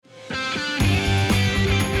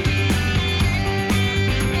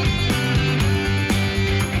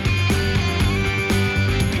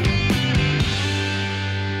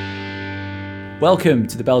Welcome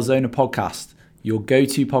to the Belzona podcast, your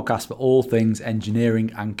go-to podcast for all things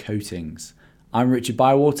engineering and coatings. I'm Richard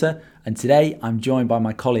Bywater, and today I'm joined by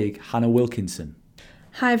my colleague Hannah Wilkinson.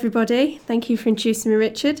 Hi everybody, thank you for introducing me,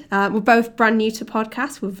 Richard. We're both brand new to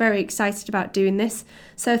podcasts. We're very excited about doing this,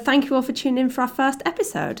 so thank you all for tuning in for our first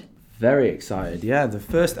episode. Very excited, yeah, the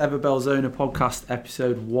first ever Belzona podcast,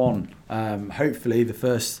 episode 1. Hopefully the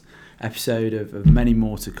first episode of many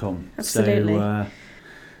more to come. Absolutely.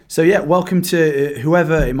 So yeah, welcome to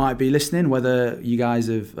whoever it might be listening, whether you guys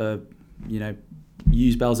have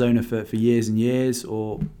used Belzona for years and years,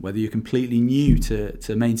 or whether you're completely new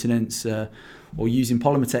to maintenance or using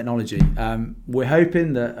polymer technology. We're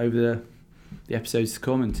hoping that over the episodes to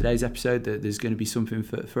come and today's episode that there's going to be something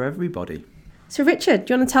for everybody. So Richard,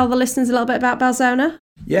 do you want to tell the listeners a little bit about Belzona?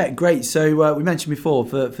 Yeah, great. So we mentioned before,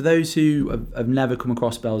 for those who have never come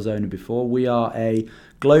across Belzona before, we are a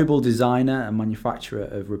global designer and manufacturer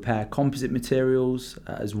of repair composite materials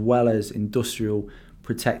as well as industrial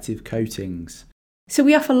protective coatings. So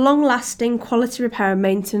we offer long-lasting quality repair and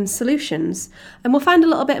maintenance solutions, and we'll find a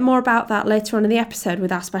little bit more about that later on in the episode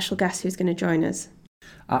with our special guest who's going to join us.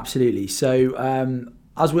 Absolutely. So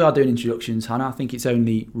as we are doing introductions, Hannah, I think it's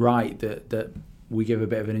only right that we give a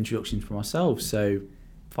bit of an introduction from ourselves. So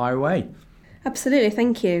fire away. Absolutely,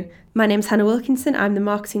 thank you. My name's Hannah Wilkinson. I'm the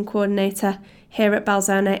marketing coordinator here at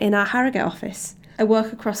Belzona in our Harrogate office. I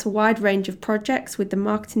work across a wide range of projects with the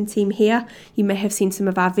marketing team here. You may have seen some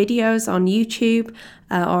of our videos on YouTube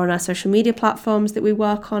or on our social media platforms that we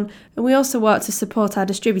work on. And we also work to support our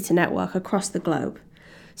distributor network across the globe.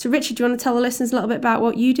 So Richard, do you want to tell the listeners a little bit about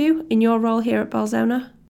what you do in your role here at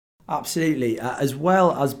Belzona? Absolutely. As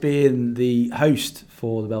well as being the host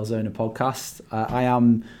for the Belzona podcast, I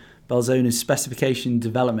am Belzona's specification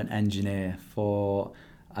development engineer for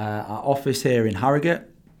our office here in Harrogate.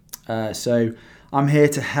 So I'm here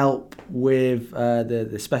to help with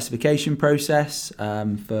the specification process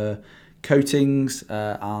for coatings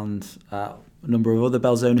and a number of other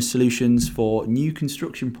Belzona solutions for new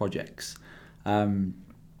construction projects.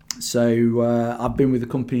 So I've been with the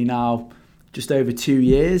company now just over 2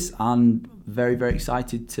 years and very, very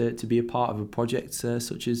excited to be a part of a project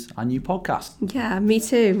such as our new podcast. Yeah, me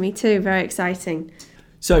too. Very exciting.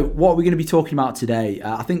 So what we're going to be talking about today,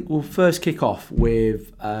 I think we'll first kick off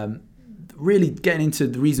with really getting into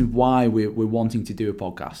the reason why we're wanting to do a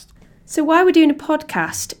podcast. So why we're doing a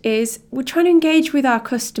podcast is we're trying to engage with our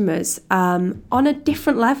customers on a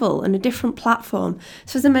different level and a different platform.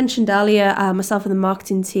 So as I mentioned earlier, myself and the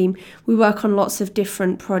marketing team, we work on lots of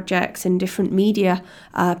different projects and different media,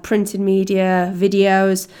 printed media,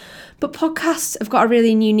 videos. But podcasts have got a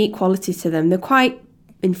really unique quality to them. They're quite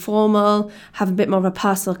informal, have a bit more of a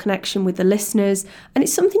personal connection with the listeners. And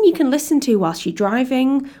it's something you can listen to whilst you're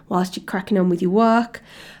driving, whilst you're cracking on with your work.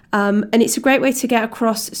 And it's a great way to get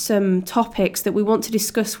across some topics that we want to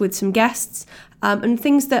discuss with some guests and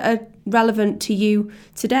things that are relevant to you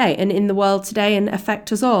today and in the world today and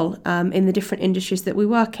affect us all in the different industries that we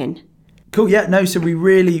work in. Cool, yeah, no, so we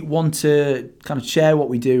really want to kind of share what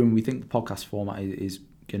we do, and we think the podcast format is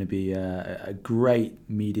going to be a great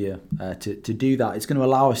media to do that. It's going to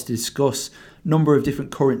allow us to discuss a number of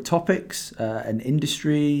different current topics and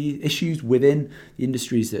industry issues within the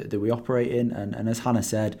industries that we operate in. And as Hannah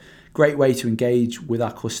said, great way to engage with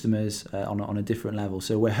our customers on a different level.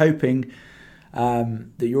 So we're hoping that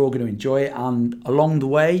you're all going to enjoy it. And along the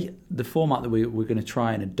way, the format that we're going to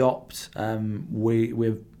try and adopt,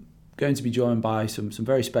 we're going to be joined by some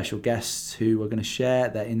very special guests who are going to share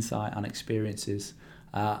their insight and experiences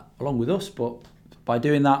along with us, but by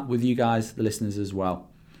doing that with you guys, the listeners as well.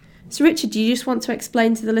 So Richard, do you just want to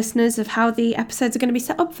explain to the listeners of how the episodes are going to be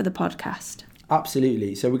set up for the podcast?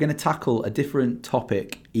 Absolutely. So we're going to tackle a different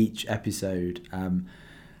topic each episode.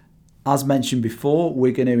 As mentioned before,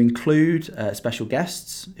 we're going to include special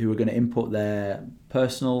guests who are going to input their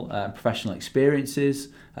personal professional experiences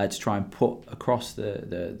to try and put across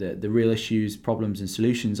the real issues, problems and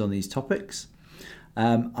solutions on these topics.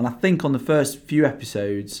 And I think on the first few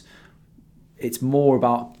episodes, it's more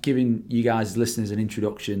about giving you guys, listeners, an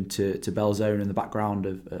introduction to Belzona and the background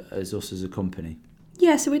of as us as a company.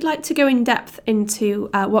 Yeah, so we'd like to go in depth into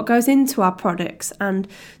what goes into our products and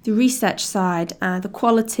the research side, the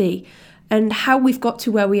quality, and how we've got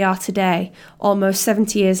to where we are today, almost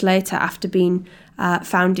 70 years later after being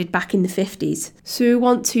founded back in the 50s. So we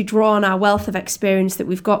want to draw on our wealth of experience that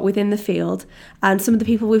we've got within the field and some of the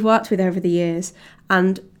people we've worked with over the years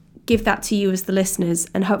and give that to you as the listeners,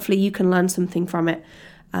 and hopefully you can learn something from it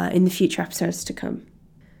in the future episodes to come.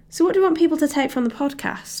 So what do you want people to take from the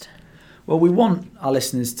podcast? Well, we want our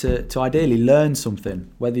listeners to ideally learn something,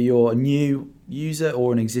 whether you're a new user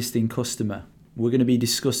or an existing customer. We're going to be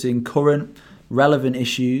discussing current, relevant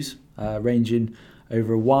issues ranging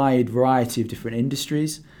over a wide variety of different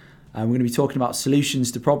industries. And we're going to be talking about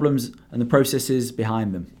solutions to problems and the processes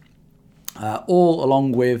behind them, all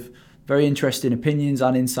along with very interesting opinions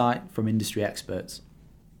and insight from industry experts.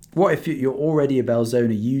 What if you're already a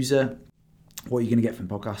Belzona user? What are you going to get from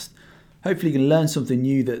the podcast? Hopefully you can learn something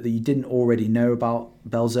new that you didn't already know about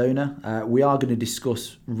Belzona. We are going to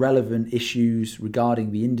discuss relevant issues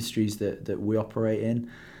regarding the industries that we operate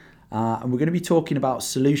in. And we're going to be talking about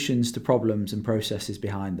solutions to problems and processes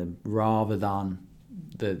behind them rather than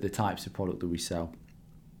the types of product that we sell.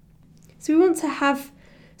 So we want to have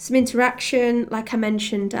some interaction. Like I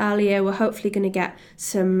mentioned earlier, we're hopefully going to get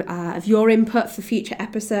some of your input for future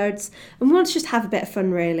episodes. And we want to just have a bit of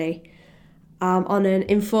fun, really. On an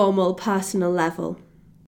informal, personal level.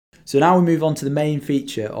 So now we move on to the main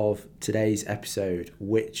feature of today's episode,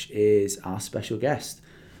 which is our special guest.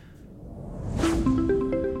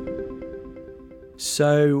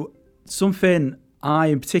 So something I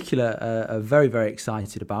in particular are very, very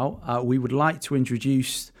excited about. We would like to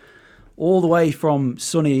introduce all the way from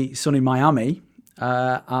sunny Miami,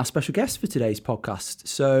 our special guest for today's podcast.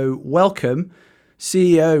 So welcome,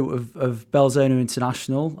 CEO of Belzona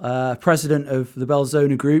International, president of the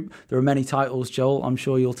Belzona Group. There are many titles, Joel. I'm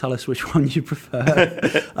sure you'll tell us which one you prefer.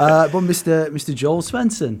 But Mr. Joel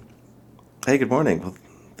Svendsen. Hey, good morning. Well,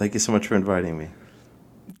 thank you so much for inviting me.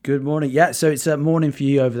 Good morning. Yeah, so it's a morning for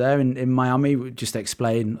you over there in Miami. We'll just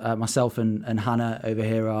explain, myself and Hannah over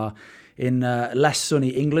here are in less sunny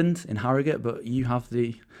England, in Harrogate, but you have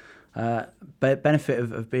the benefit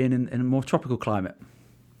of being in a more tropical climate.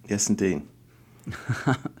 Yes, indeed.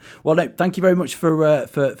 Well, no, thank you very much for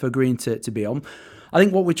agreeing to be on. I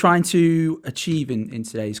think what we're trying to achieve in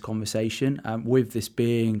today's conversation, with this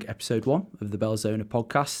being episode 1 of the Belzona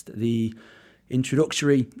podcast, the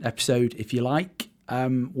introductory episode, if you like,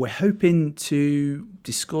 we're hoping to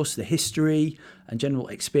discuss the history and general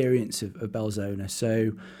experience of Belzona.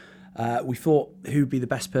 So we thought who would be the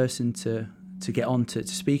best person to get on to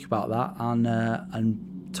speak about that, and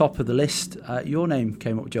top of the list, your name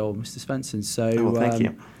came up, Joel, Mr. Svendsen. So thank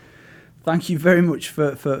you. Thank you very much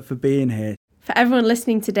for being here. For everyone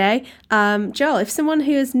listening today, Joel, if someone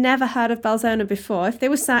who has never heard of Belzona before, if they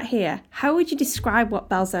were sat here, how would you describe what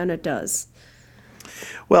Belzona does?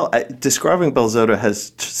 Well, describing Belzona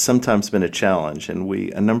has sometimes been a challenge, and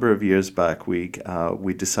a number of years back, we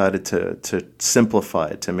decided to simplify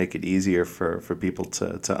it, to make it easier for people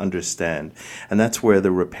to understand, and that's where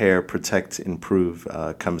the repair, protect, improve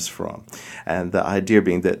comes from. And the idea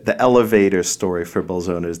being that the elevator story for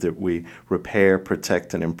Belzona is that we repair,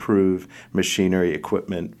 protect, and improve machinery,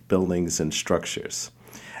 equipment, buildings, and structures.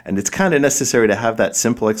 And it's kind of necessary to have that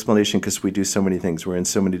simple explanation because we do so many things. We're in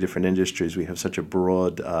so many different industries. We have such a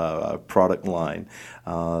broad product line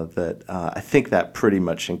that I think that pretty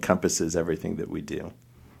much encompasses everything that we do.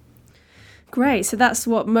 Great. So that's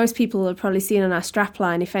what most people have probably seen on our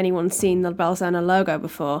strapline, if anyone's seen the Belzona logo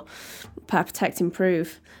before. Repair, protect,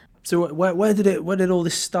 improve. So where did all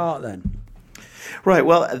this start then? Right.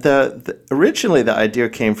 Well, originally the idea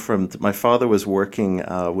came from my father was working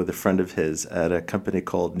with a friend of his at a company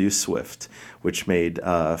called New Swift, which made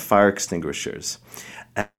fire extinguishers,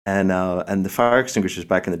 and the fire extinguishers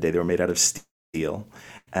back in the day, they were made out of steel.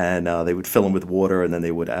 And they would fill them with water, and then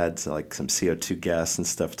they would add like some CO2 gas and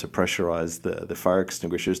stuff to pressurize the fire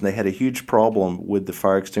extinguishers. And they had a huge problem with the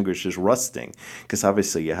fire extinguishers rusting, because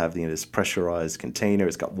obviously you have this pressurized container.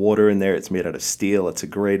 It's got water in there. It's made out of steel. It's a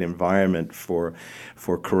great environment for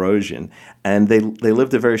corrosion. And they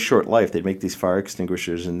lived a very short life. They'd make these fire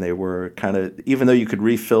extinguishers, and they were kind of, even though you could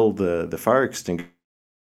refill the fire extinguisher,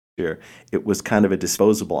 it was kind of a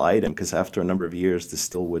disposable item because after a number of years, the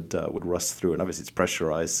steel would rust through. And obviously, it's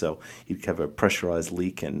pressurized, so you'd have a pressurized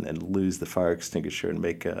leak and lose the fire extinguisher and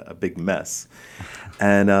make a big mess.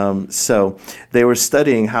 And so they were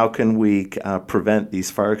studying how can we prevent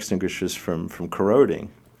these fire extinguishers from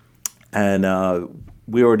corroding. And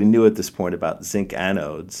we already knew at this point about zinc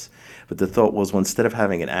anodes. But the thought was, well, instead of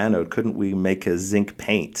having an anode, couldn't we make a zinc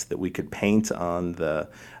paint that we could paint on the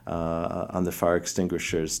fire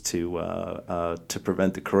extinguishers to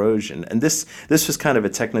prevent the corrosion? And this was kind of a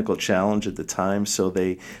technical challenge at the time. So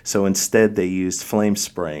instead they used flame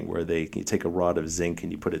spraying, where you take a rod of zinc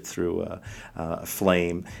and you put it through a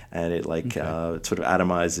flame, and it sort of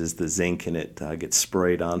atomizes the zinc, and it gets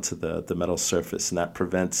sprayed onto the metal surface, and that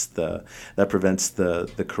prevents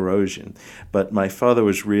the corrosion. But my father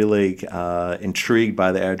was really intrigued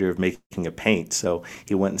by the idea of making a paint, so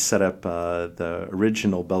he went and set up the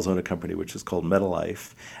original Belzona Belzona company, which was called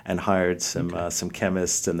Metalife, and hired some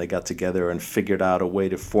chemists, and they got together and figured out a way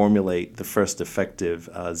to formulate the first effective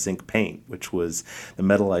zinc paint, which was the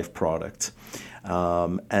Metalife product.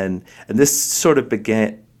 And this sort of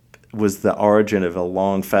was the origin of a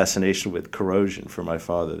long fascination with corrosion for my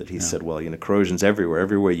father, that he said, well, corrosion's everywhere.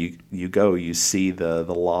 Everywhere you go, you see the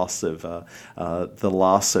loss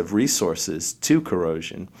of resources to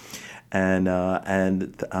corrosion. And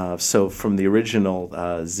so from the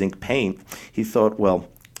original zinc paint, he thought, well,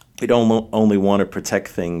 we don't only want to protect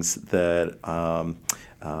things that are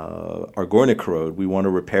going to corrode. We want to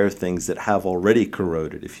repair things that have already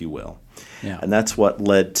corroded, if you will. Yeah. And that's what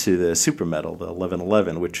led to the super metal, the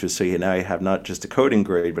 1111, which is now you have not just a coating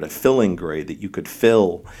grade, but a filling grade that you could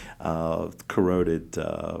fill corroded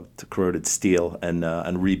steel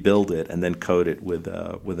and rebuild it, and then coat it with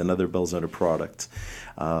another Belzona product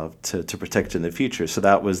to protect in the future. So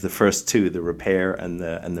that was the first two, the repair and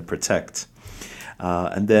the protect.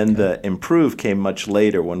 And then the improve came much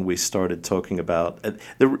later, when we started talking about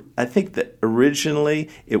I think that originally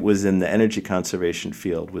it was in the energy conservation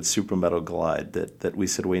field with Super Metal Glide that we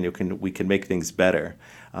said we can make things better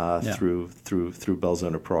through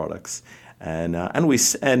Belzona products, and we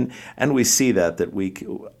see that we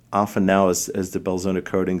often now, as the Belzona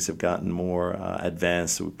coatings have gotten more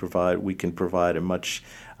advanced, we can provide a much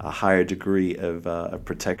higher degree of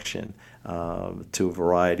protection to a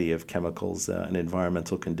variety of chemicals and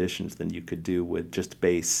environmental conditions than you could do with just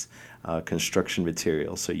base construction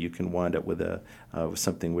material. So you can wind up with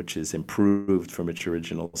something which is improved from its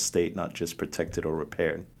original state, not just protected or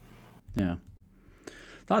repaired. Yeah.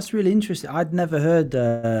 That's really interesting. I'd never heard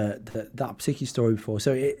that particular story before.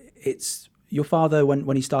 So it's your father,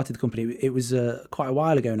 when he started the company, it was quite a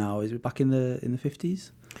while ago now. Is it back in the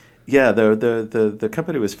 50s? Yeah, the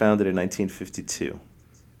company was founded in 1952.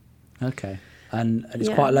 Okay, and it's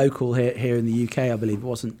quite local here in the UK, I believe. It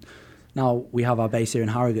wasn't. Now we have our base here in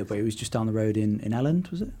Harrogate, but it was just down the road in Elland,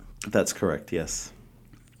 was it? That's correct. Yes.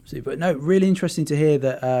 But no, really interesting to hear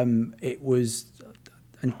that it was.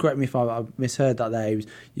 And correct me if I misheard that there.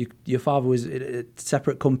 Your father was a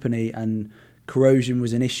separate company, and corrosion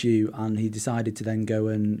was an issue, and he decided to then go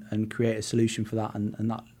and create a solution for that, and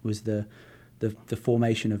that was the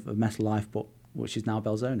formation of Metalife, but which is now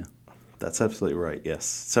Belzona. That's absolutely right. Yes.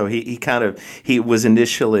 So he was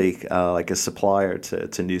initially like a supplier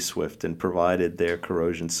to New Swift and provided their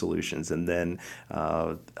corrosion solutions, and then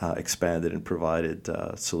expanded and provided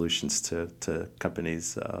solutions to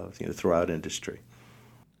companies throughout industry.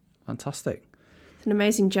 Fantastic. It's an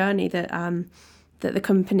amazing journey that the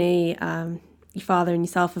company, your father and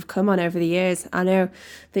yourself, have come on over the years. I know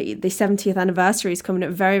that the 70th anniversary is coming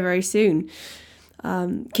up very, very soon.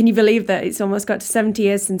 Can you believe that it's almost got to 70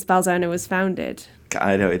 years since Belzona was founded?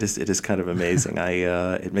 I know, it is kind of amazing.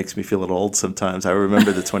 It makes me feel a little old sometimes. I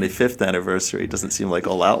remember the 25th anniversary. It doesn't seem like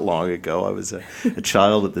all that long ago. I was a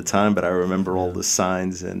child at the time, but I remember all the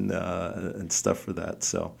signs and stuff for that.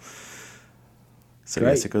 So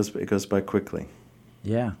yes, it goes by quickly.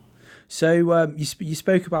 Yeah. So you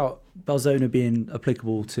spoke about Belzona being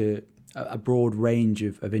applicable to a broad range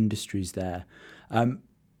of industries there.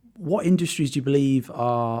 What industries do you believe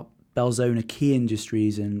are Belzona key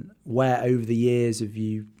industries, and where over the years have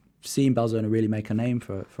you seen Belzona really make a name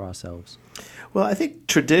for ourselves? Well, I think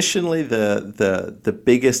traditionally the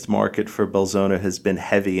biggest market for Belzona has been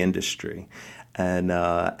heavy industry. And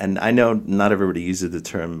I know not everybody uses the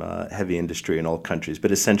term heavy industry in all countries, but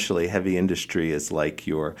essentially heavy industry is like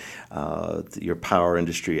your power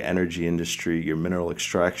industry, energy industry, your mineral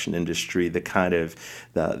extraction industry. These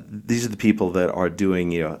are the people that are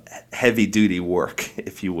doing heavy duty work,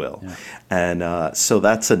 if you will, and so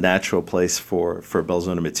that's a natural place for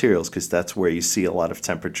Belzona materials, because that's where you see a lot of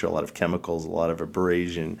temperature, a lot of chemicals, a lot of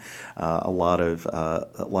abrasion, a lot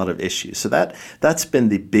of issues. So that's been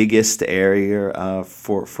the biggest area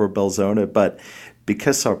for Belzona, but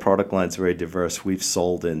because our product line is very diverse, we've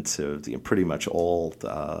sold into pretty much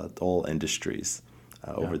all industries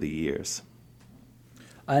over the years.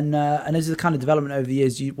 And as the kind of development over the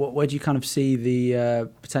years, where do you kind of see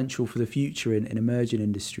the potential for the future in emerging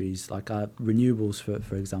industries like renewables,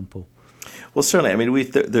 for example? Well, certainly. I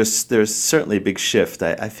mean, there's certainly a big shift.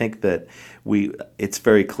 I think that it's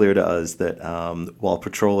very clear to us that while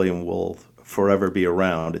petroleum will forever be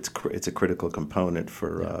around, it's a critical component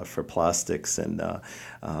for plastics and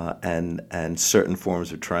certain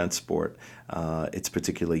forms of transport. It's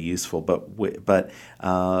particularly useful, but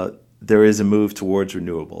there is a move towards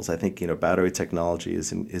renewables. I think battery technology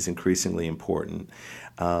is increasingly important,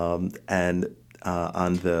 and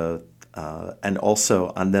on the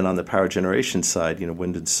power generation side,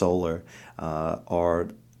 wind and solar are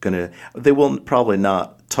they will probably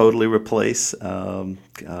not totally replace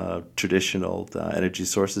traditional energy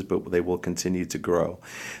sources, but they will continue to grow.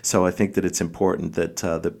 So I think that it's important that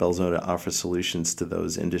that Belzona offers solutions to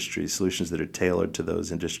those industries, solutions that are tailored to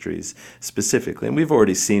those industries specifically. And we've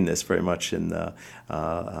already seen this very much in the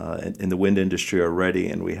wind industry already,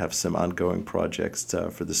 and we have some ongoing projects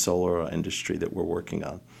for the solar industry that we're working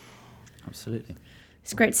on. Absolutely.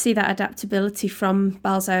 It's great to see that adaptability from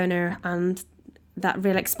Belzona and that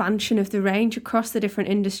real expansion of the range across the different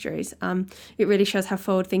industries. It really shows how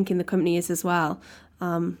forward-thinking the company is as well.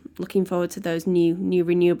 Looking forward to those new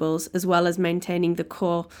renewables, as well as maintaining the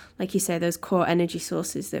core, like you say, those core energy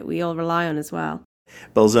sources that we all rely on as well.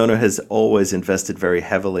 Belzona has always invested very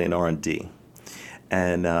heavily in R&D.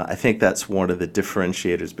 And I think that's one of the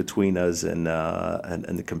differentiators between us and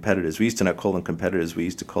the competitors. We used to not call them competitors; we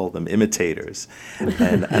used to call them imitators.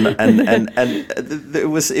 And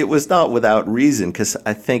it was not without reason, because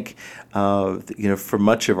I think for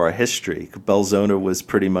much of our history, Belzona was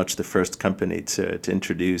pretty much the first company to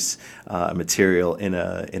introduce a material in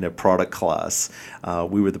a product class.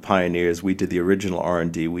 We were the pioneers. We did the original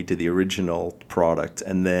R&D. We did the original product,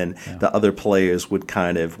 and then the other players would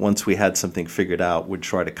kind of, once we had something figured out, would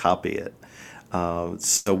try to copy it.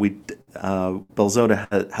 Belzona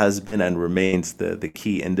has been and remains the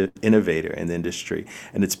key innovator in the industry,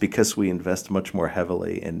 and it's because we invest much more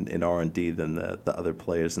heavily in R&D than the other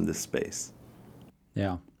players in this space.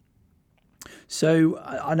 Yeah. So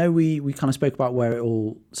I know we kind of spoke about where it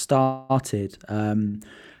all started. And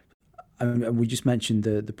we just mentioned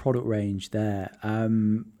the product range there.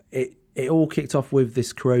 It all kicked off with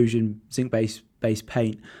this corrosion zinc-based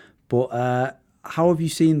paint, but how have you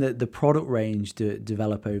seen the product range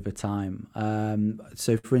develop over time?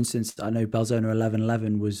 So, for instance, I know Belzona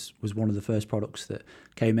 1111 was one of the first products that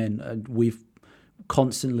came in, and we've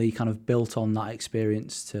constantly kind of built on that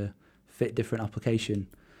experience to fit different application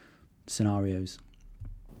scenarios.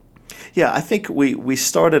 Yeah, I think we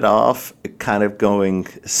started off kind of going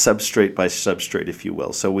substrate by substrate, if you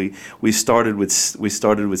will. So we started with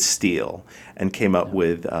steel and came up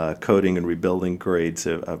with coating and rebuilding grades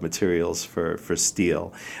of materials for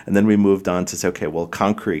steel, and then we moved on to say, okay, well,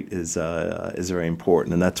 concrete is very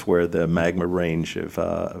important, and that's where the Magma range of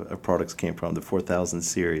products came from. The 4000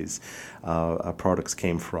 series products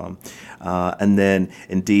came from, and then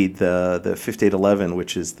indeed the 5811,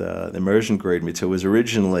 which is the immersion grade material, was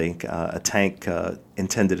originally a tank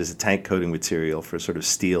intended as a tank coating material for sort of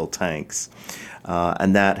steel tanks.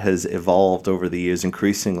 And that has evolved over the years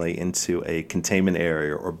increasingly into a containment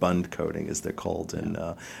area, or bund coating, as they're called in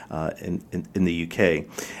the UK,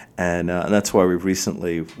 and that's why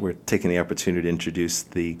we're taking the opportunity to introduce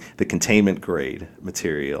the containment grade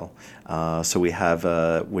material. So we have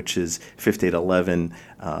which is 5811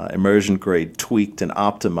 immersion grade, tweaked and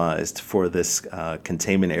optimized for this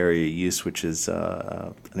containment area use, which is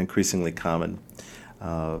an increasingly common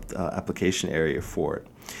application area for it.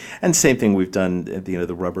 And same thing we've done,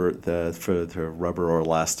 the rubber, for the rubber, or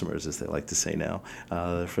elastomers, as they like to say now.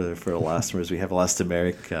 For elastomers, we have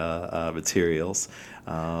elastomeric materials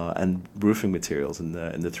and roofing materials in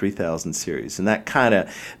the 3000 series, and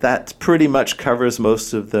that pretty much covers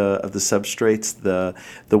most of the substrates.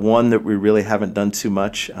 The one that we really haven't done too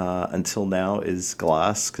much until now is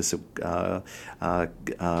glass, because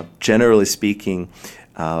generally speaking,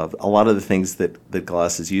 a lot of the things that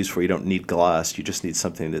glass is used for, you don't need glass. You just need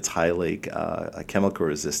something that's highly chemical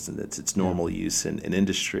resistant. It's its normal use in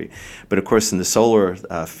industry. But of course, in the solar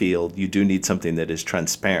field, you do need something that is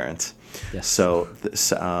transparent. Yes. So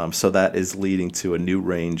that is leading to a new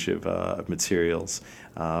range of materials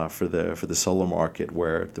for the solar market,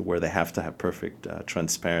 where they have to have perfect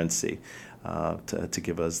transparency to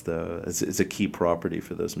give us it's a key property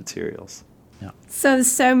for those materials. Yeah. So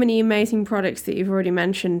there's so many amazing products that you've already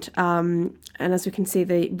mentioned, and as we can see,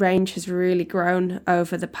 the range has really grown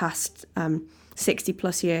over the past 60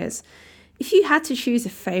 plus years. If you had to choose a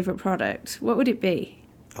favourite product, what would it be?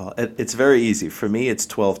 It's very easy. For me, it's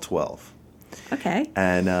 1212. Okay.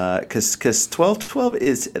 And because 1212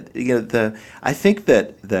 is, I think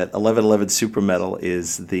that 1111 Super Metal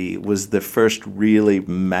was the first really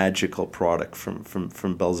magical product from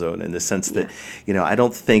Belzona, in the sense that I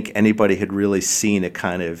don't think anybody had really seen a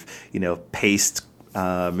kind of paste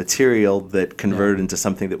material that converted into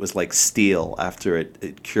something that was like steel after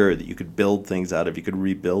it cured, that you could build things out of, you could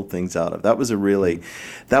rebuild things out of. That was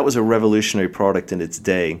a revolutionary product in its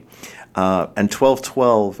day. And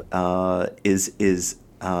 1212 is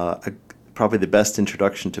probably the best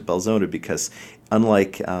introduction to Belzona, because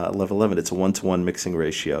unlike Level 11, it's a 1-to-1 mixing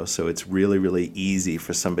ratio. So it's really, really easy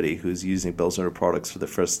for somebody who's using Belzona products for the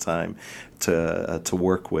first time to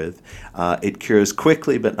work with. It cures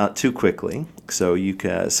quickly, but not too quickly. So you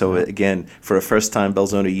can. So again, for a first-time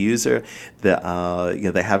Belzona user, they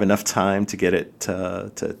have enough time to get it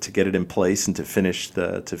to get it in place and to finish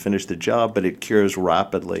the job. But it cures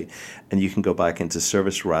rapidly, and you can go back into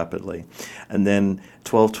service rapidly. And then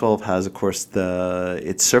 1212 has, of course,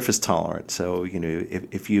 it's surface tolerant. So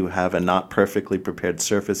if you have a not perfectly prepared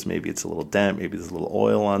surface, maybe it's a little damp, maybe there's a little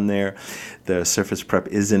oil on there, the surface prep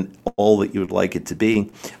isn't all that you would like it to be,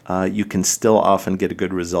 you can still often get a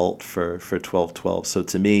good result for 1212. So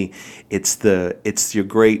to me, it's your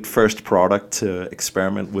great first product to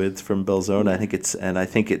experiment with from Belzona. I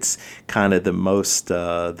think it's kind of the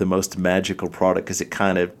most magical product because it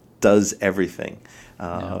kind of does everything.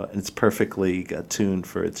 And it's perfectly tuned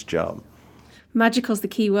for its job. Magical's the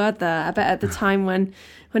key word there. I bet at the time when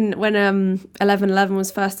 1111 was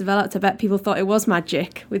first developed, I bet people thought it was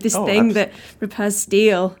magic with this thing that repairs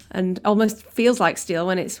steel and almost feels like steel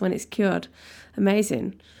when it's cured.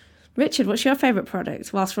 Amazing. Richard, what's your favourite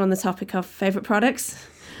product? Whilst we're on the topic of favourite products.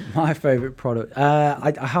 My favourite product,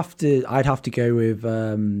 I'd have to go with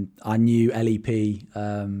our new LEP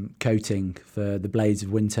coating for the blades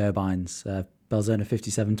of wind turbines, Belzona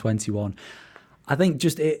 5721. I think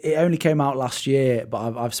just it only came out last year,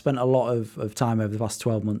 but I've spent a lot of time over the past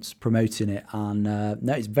 12 months promoting it, and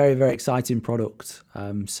no, it's a very, very exciting product.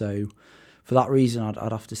 So for that reason,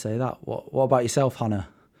 I'd have to say that. What about yourself, Hannah?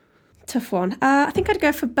 Tough one. I think I'd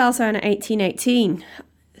go for Belzona 1818.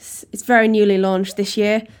 It's very newly launched this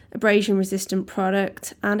year, abrasion-resistant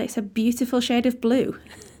product, and it's a beautiful shade of blue,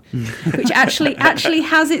 which actually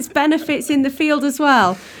has its benefits in the field as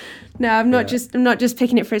well. No, I'm not just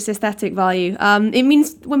picking it for its aesthetic value. It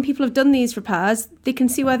means when people have done these repairs, they can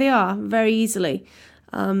see where they are very easily.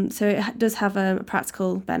 So it does have a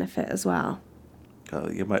practical benefit as well.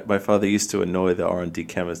 My father used to annoy the R&D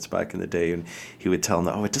chemists back in the day, and he would tell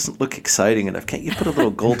them, it doesn't look exciting enough. Can't you put a little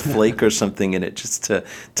gold flake or something in it just to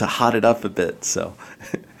hot it up a bit? So,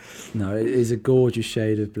 no, it is a gorgeous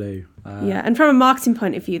shade of blue. And from a marketing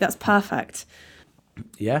point of view, that's perfect.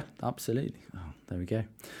 Yeah, absolutely. Oh, there we go.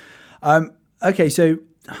 Okay, so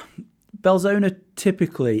Belzona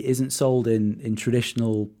typically isn't sold in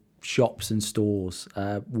traditional shops and stores.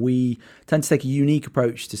 We tend to take a unique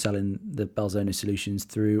approach to selling the Belzona solutions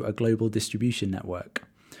through a global distribution network.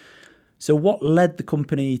 So what led the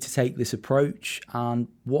company to take this approach, and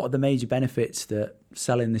what are the major benefits that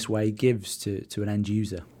selling this way gives to an end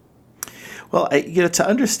user? Well, to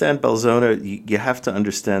understand Belzona, you have to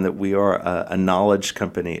understand that we are a knowledge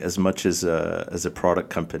company as much as a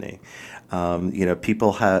product company.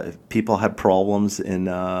 People have problems in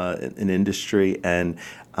industry, and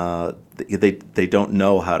they don't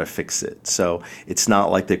know how to fix it. So it's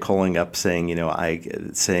not like they're calling up saying,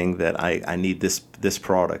 saying that I need this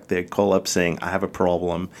product. They call up saying, I have a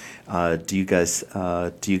problem. Do you guys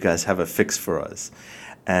have a fix for us?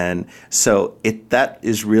 And so that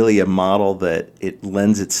is really a model that it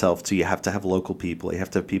lends itself to. You have to have local people. You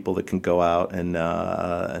have to have people that can go out and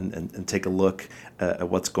take a look at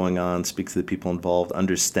what's going on, speak to the people involved,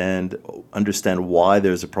 understand why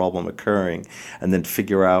there's a problem occurring, and then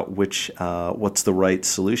figure out what's the right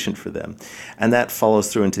solution for them. And that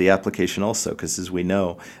follows through into the application also, because as we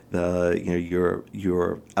know,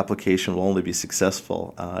 your application will only be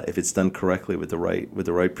successful if it's done correctly with the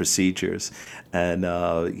right procedures. And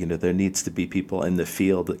there needs to be people in the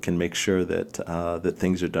field that can make sure that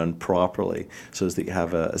things are done properly, so as that you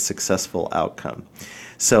have a successful outcome.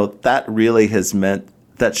 So that really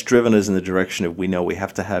that's driven us in the direction of, we know we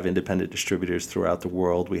have to have independent distributors throughout the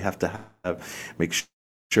world. We have to make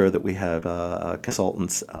sure that we have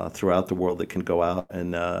consultants throughout the world that can go out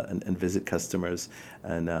and visit customers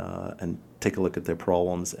and take a look at their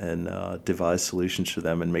problems and devise solutions for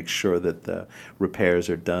them and make sure that the repairs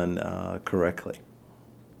are done correctly.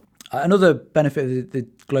 Another benefit of the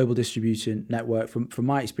global distribution network, from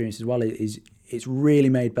my experience as well, is it's really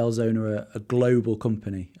made Belzona a global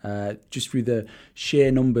company, just through the sheer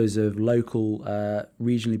numbers of local,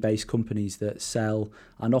 regionally based companies that sell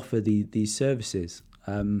and offer these services.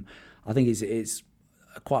 I think it's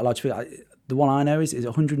quite a large figure. The one I know is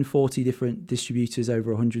 140 different distributors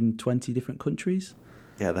over 120 different countries.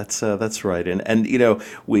 Yeah, that's right, and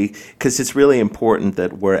because it's really important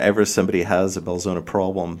that wherever somebody has a Belzona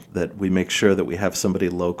problem, that we make sure that we have somebody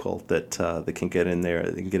local that can get in there,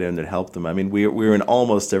 and help them. I mean, we're in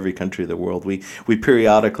almost every country of the world. We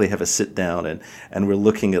periodically have a sit down, and we're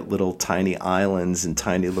looking at little tiny islands and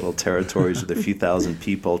tiny little territories with a few thousand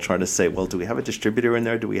people, trying to say, well, do we have a distributor in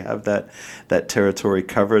there? Do we have that territory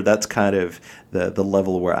covered? That's kind of the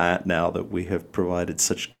level we're at now, that we have provided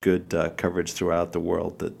such good coverage throughout the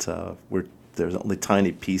world that there's only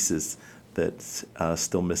tiny pieces that's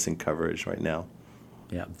still missing coverage right now.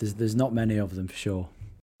 Yeah, there's not many of them for sure.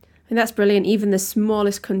 And that's brilliant. Even the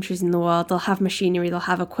smallest countries in the world, they'll have machinery, they'll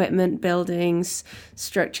have equipment, buildings,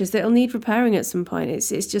 structures that'll need repairing at some point.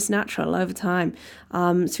 It's just natural over time.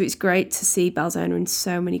 So it's great to see Belzona in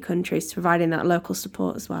so many countries providing that local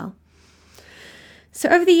support as well. So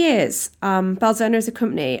over the years, Belzona as a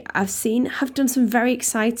company, I've seen have done some very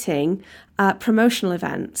exciting promotional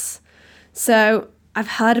events. So I've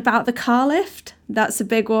heard about the car lift. That's a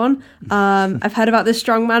big one. I've heard about the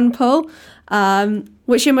strongman pull.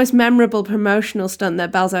 What's your most memorable promotional stunt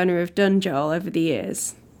that Belzona have done, Joel, over the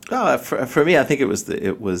years? Oh, for me, I think it was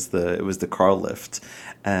the car lift,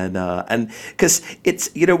 and because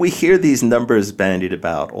it's we hear these numbers bandied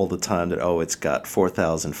about all the time that it's got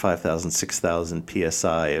 4,000, 5,000, 6,000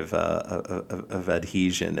 psi of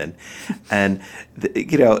adhesion, and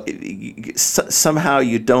somehow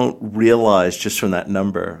you don't realize just from that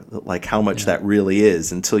number like how much that really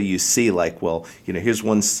is until you see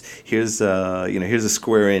here's a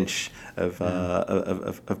square inch of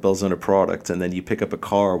Belzona product, and then you pick up a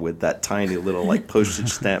car with that tiny little postage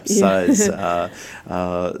stamp size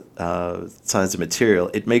size of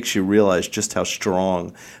material. It makes you realize just how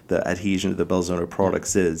strong the adhesion of the Belzona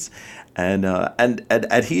products is. And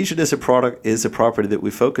adhesion is a property that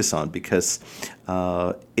we focus on because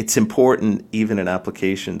it's important even in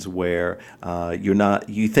applications where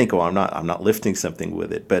you think, I'm not lifting something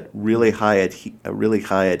with it, but really high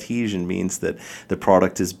adhesion means that the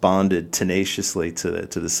product is bonded tenaciously to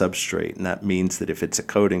the substrate, and that means that if it's a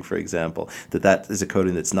coating, for example, that is a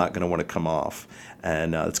coating that's not going to want to come off,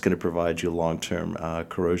 and it's going to provide you long-term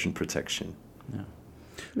corrosion protection.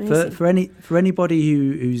 Yeah. For anybody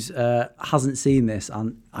who's hasn't seen this,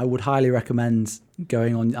 and I would highly recommend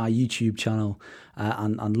going on our YouTube channel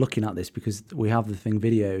and looking at this because we have the thing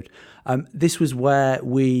videoed. This was where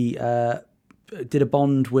we did a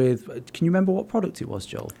bond with. Can you remember what product it was,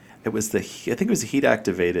 Joel? I think it was a heat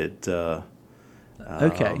activated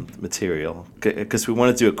material because we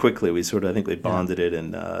wanted to do it quickly. We I think they bonded it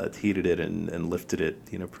and heated it and lifted it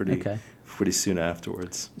pretty soon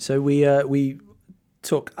afterwards. So we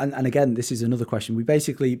took, and again, this is another question. We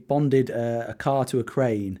basically bonded a car to a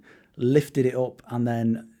crane, lifted it up, and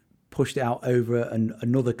then pushed it out over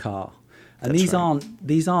another car. And these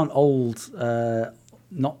aren't old,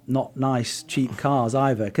 not nice, cheap cars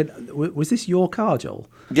either. Was this your car, Joel?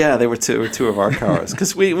 Yeah, they were two of our cars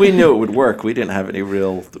because we knew it would work. We didn't have any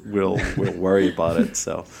real worry about it.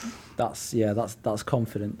 So that's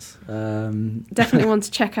confidence. Definitely want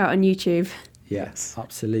to check out on YouTube. Yes,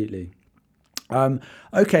 absolutely.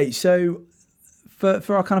 Okay, so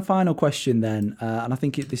for our kind of final question then, and I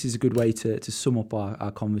think this is a good way to sum up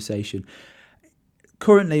our conversation.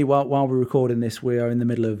 Currently, while we're recording this, we are in the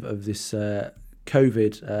middle of this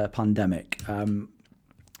COVID pandemic.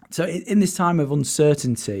 So in this time of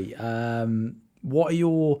uncertainty, what are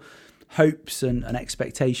your hopes and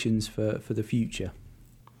expectations for the future?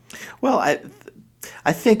 Well,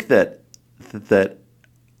 I think that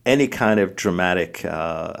any kind of dramatic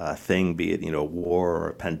thing, be it war or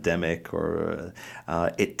a pandemic, or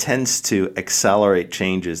it tends to accelerate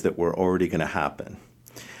changes that were already going to happen.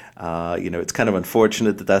 It's kind of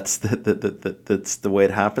unfortunate that's the way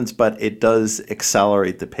it happens, but it does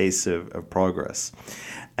accelerate the pace of progress.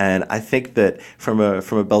 And I think that from a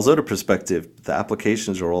Belzona perspective, the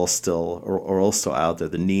applications are all still out there.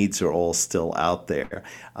 The needs are all still out there,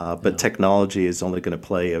 but technology is only going to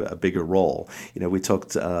play a bigger role. We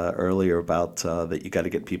talked earlier about that you got to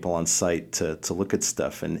get people on site to look at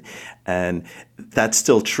stuff, and that's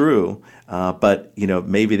still true. But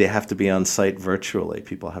maybe they have to be on site virtually.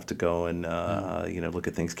 People have to go and look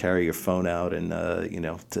at things, carry your phone out, and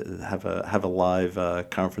to have a live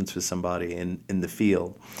conference with somebody in the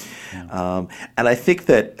field. Yeah. And I think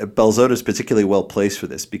that Belzona's particular particularly well placed for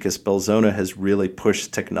this because Belzona has really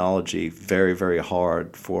pushed technology very, very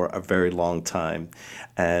hard for a very long time.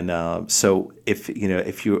 And so if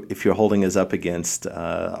you're holding us up against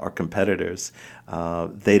our competitors,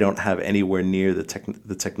 they don't have anywhere near the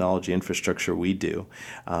technology infrastructure we do.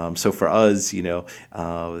 So for us,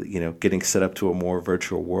 getting set up to a more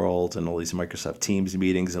virtual world and all these Microsoft Teams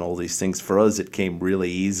meetings and all these things, for us it came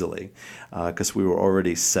really easily because we were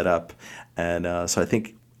already set up. And so I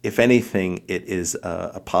think, if anything, it is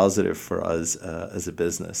a positive for us as a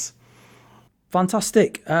business.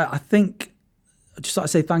 Fantastic. I think I'd just like to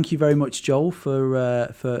say thank you very much, Joel, for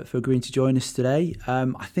agreeing to join us today.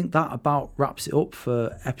 I think that about wraps it up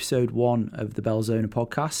for episode 1 of the Belzona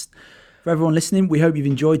podcast. For everyone listening, we hope you've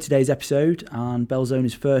enjoyed today's episode and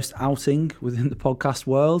Belzona's first outing within the podcast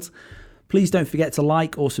world. Please don't forget to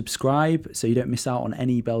like or subscribe so you don't miss out on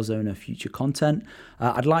any Belzona future content.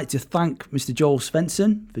 I'd like to thank Mr. Joel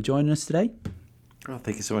Svendsen for joining us today. Oh,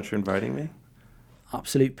 thank you so much for inviting me.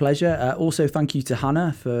 Absolute pleasure. Also, thank you to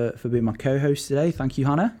Hannah for being my co-host today. Thank you,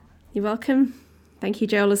 Hannah. You're welcome. Thank you,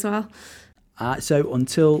 Joel, as well. So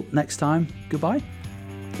until next time, goodbye.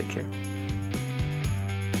 Take care.